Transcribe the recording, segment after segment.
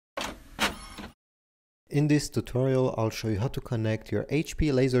In this tutorial, I'll show you how to connect your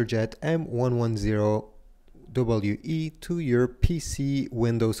HP LaserJet M110we to your PC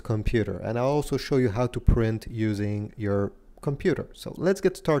Windows computer. And I'll also show you how to print using your computer. So let's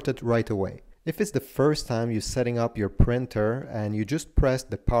get started right away. If it's the first time you're setting up your printer and you just press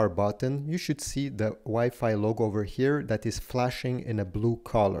the power button, you should see the Wi-Fi logo over here that is flashing in a blue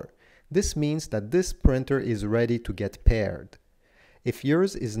color. This means that this printer is ready to get paired. If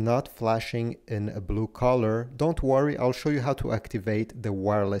yours is not flashing in a blue color, don't worry, I'll show you how to activate the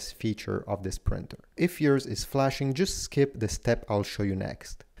wireless feature of this printer. If yours is flashing, just skip the step I'll show you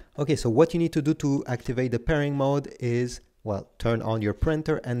next. Okay, so what you need to do to activate the pairing mode is, well, turn on your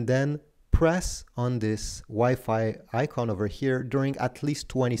printer and then press on this Wi-Fi icon over here during at least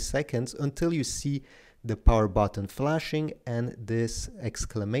 20 seconds until you see the power button flashing and this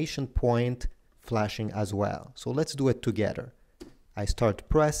exclamation point flashing as well. So let's do it together. I start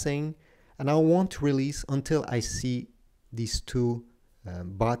pressing and I won't release until I see these two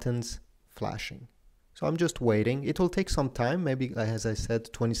buttons flashing. So I'm just waiting. It will take some time, maybe as I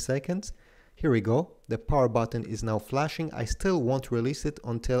said 20 seconds. Here we go. The power button is now flashing. I still won't release it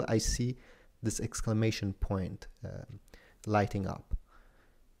until I see this exclamation point lighting up.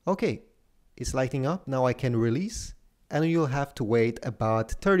 Okay, it's lighting up. Now I can release and you'll have to wait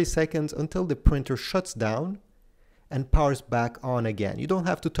about 30 seconds until the printer shuts down and powers back on again. You don't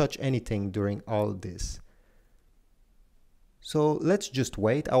have to touch anything during all this. So let's just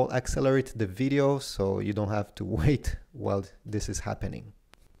wait. I will accelerate the video so you don't have to wait while this is happening.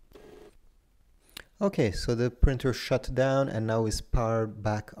 Okay, so the printer shut down and now is powered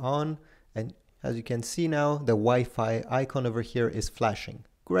back on. And as you can see now, the Wi-Fi icon over here is flashing.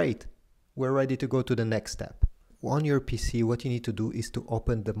 Great, we're ready to go to the next step. On your PC, what you need to do is to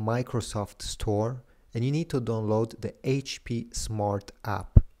open the Microsoft Store and you need to download the HP Smart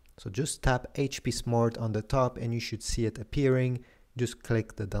app. So just tap HP Smart on the top and you should see it appearing. Just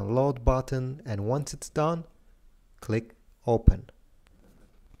click the download button and once it's done, click open.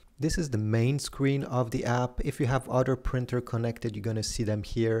 This is the main screen of the app. If you have other printer connected, you're gonna see them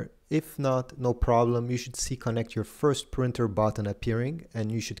here. If not, no problem. You should see connect your first printer button appearing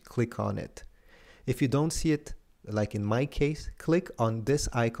and you should click on it. If you don't see it, like in my case, click on this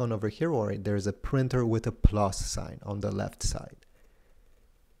icon over here where there's a printer with a plus sign on the left side.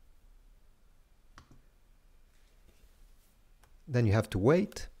 Then you have to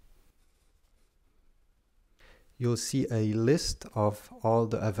wait. You'll see a list of all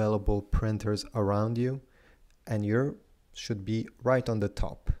the available printers around you and yours should be right on the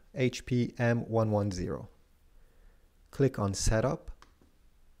top, HP M110. Click on Setup.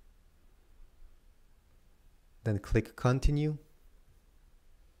 Then click Continue.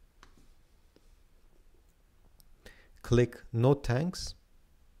 Click No Thanks.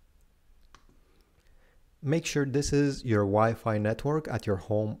 Make sure this is your Wi-Fi network at your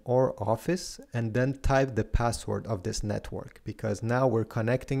home or office and then type the password of this network because now we're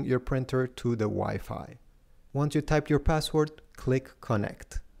connecting your printer to the Wi-Fi. Once you type your password, click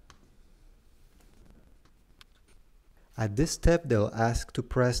Connect. At this step, they'll ask to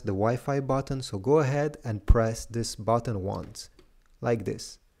press the Wi-Fi button, so go ahead and press this button once, like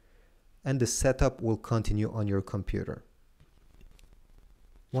this, and the setup will continue on your computer.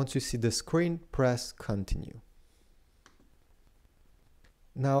 Once you see the screen, press Continue.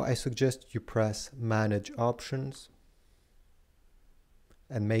 Now I suggest you press Manage Options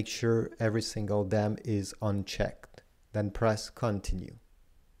and make sure every single them is unchecked, then press Continue.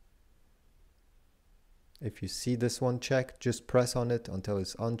 If you see this one checked, just press on it until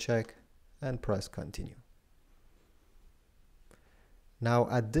it's unchecked and press Continue. Now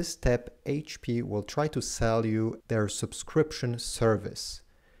at this step, HP will try to sell you their subscription service.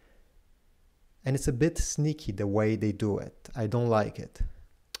 And it's a bit sneaky the way they do it. I don't like it.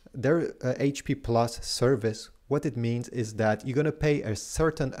 Their HP Plus service, what it means is that you're gonna pay a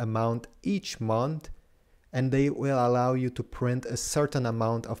certain amount each month and they will allow you to print a certain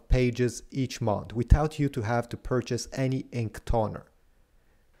amount of pages each month without you to have to purchase any ink toner.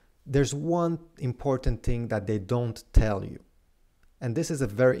 There's one important thing that they don't tell you, and this is a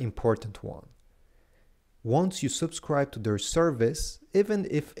very important one. Once you subscribe to their service, even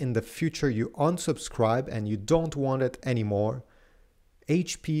if in the future you unsubscribe and you don't want it anymore,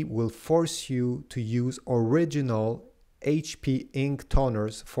 HP will force you to use original HP ink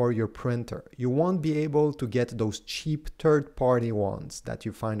toners for your printer. You won't be able to get those cheap third-party ones that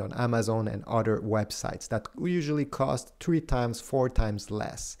you find on Amazon and other websites that usually cost 3 times, 4 times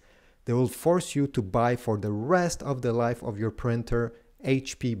less. They will force you to buy for the rest of the life of your printer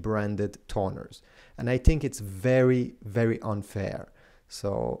HP branded toners. And I think it's very, very unfair.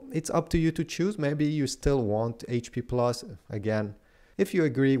 So it's up to you to choose. Maybe you still want HP Plus. Again, if you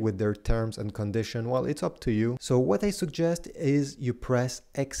agree with their terms and condition, well, it's up to you. So what I suggest is you press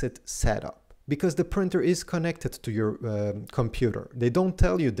exit setup, because the printer is connected to your computer. They don't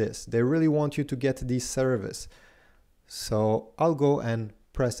tell you this. They really want you to get this service. So I'll go and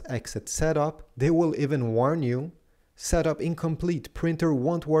press exit setup. They will even warn you, setup incomplete, printer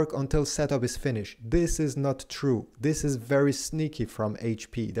won't work until setup is finished. This is not true. This is very sneaky from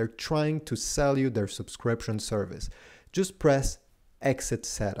HP. They're trying to sell you their subscription service. Just press exit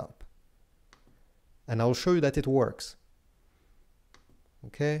setup and I'll show you that it works.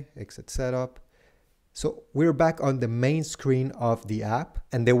 Okay, exit setup. So we're back on the main screen of the app,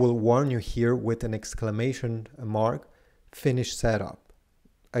 and they will warn you here with an exclamation mark, finish setup.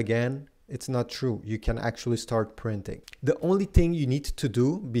 Again, it's not true. You can actually start printing. The only thing you need to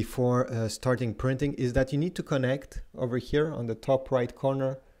do before starting printing is that you need to connect over here on the top right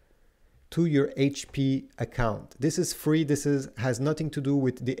corner to your HP account. This is free. This has nothing to do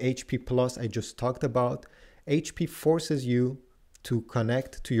with the HP Plus I just talked about. HP forces you to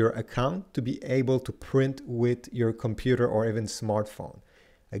connect to your account to be able to print with your computer or even smartphone.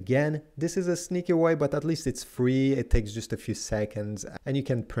 Again, this is a sneaky way, but at least it's free. It takes just a few seconds and you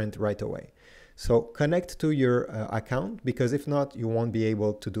can print right away. So connect to your account, because if not, you won't be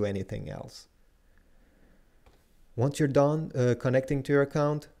able to do anything else. Once you're done connecting to your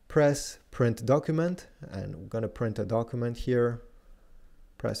account, press print document, and I'm gonna print a document here.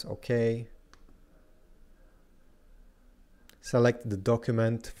 Press OK. Select the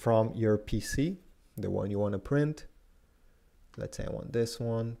document from your PC, the one you want to print. Let's say I want this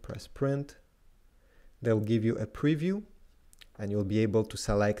one. Press print. They'll give you a preview and you'll be able to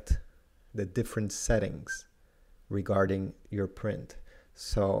select the different settings regarding your print.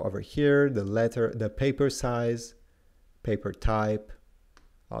 So over here, the paper size, paper type,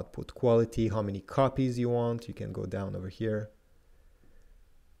 output quality, how many copies you want. You can go down over here.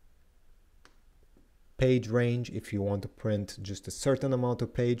 Page range, if you want to print just a certain amount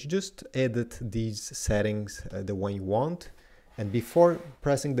of page, just edit these settings the way you want. And before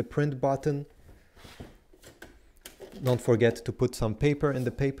pressing the print button, don't forget to put some paper in the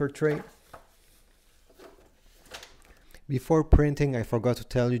paper tray. Before printing, I forgot to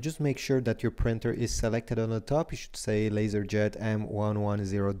tell you, just make sure that your printer is selected on the top. You should say LaserJet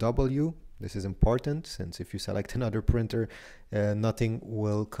M110we. This is important, since if you select another printer, nothing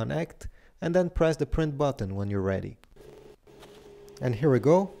will connect. And then press the print button when you're ready. And here we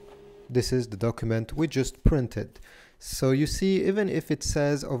go. This is the document we just printed. So you see, even if it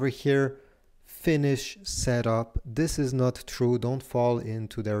says over here, finish setup, this is not true. Don't fall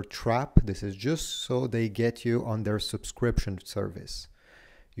into their trap. This is just so they get you on their subscription service.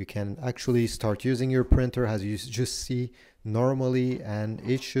 You can actually start using your printer as you just see normally, and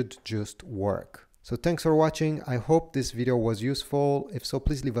it should just work. So thanks for watching. I hope this video was useful. If so,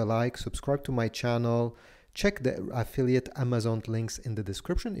 please leave a like, subscribe to my channel, check the affiliate Amazon links in the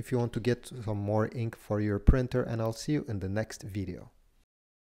description if you want to get some more ink for your printer, and I'll see you in the next video.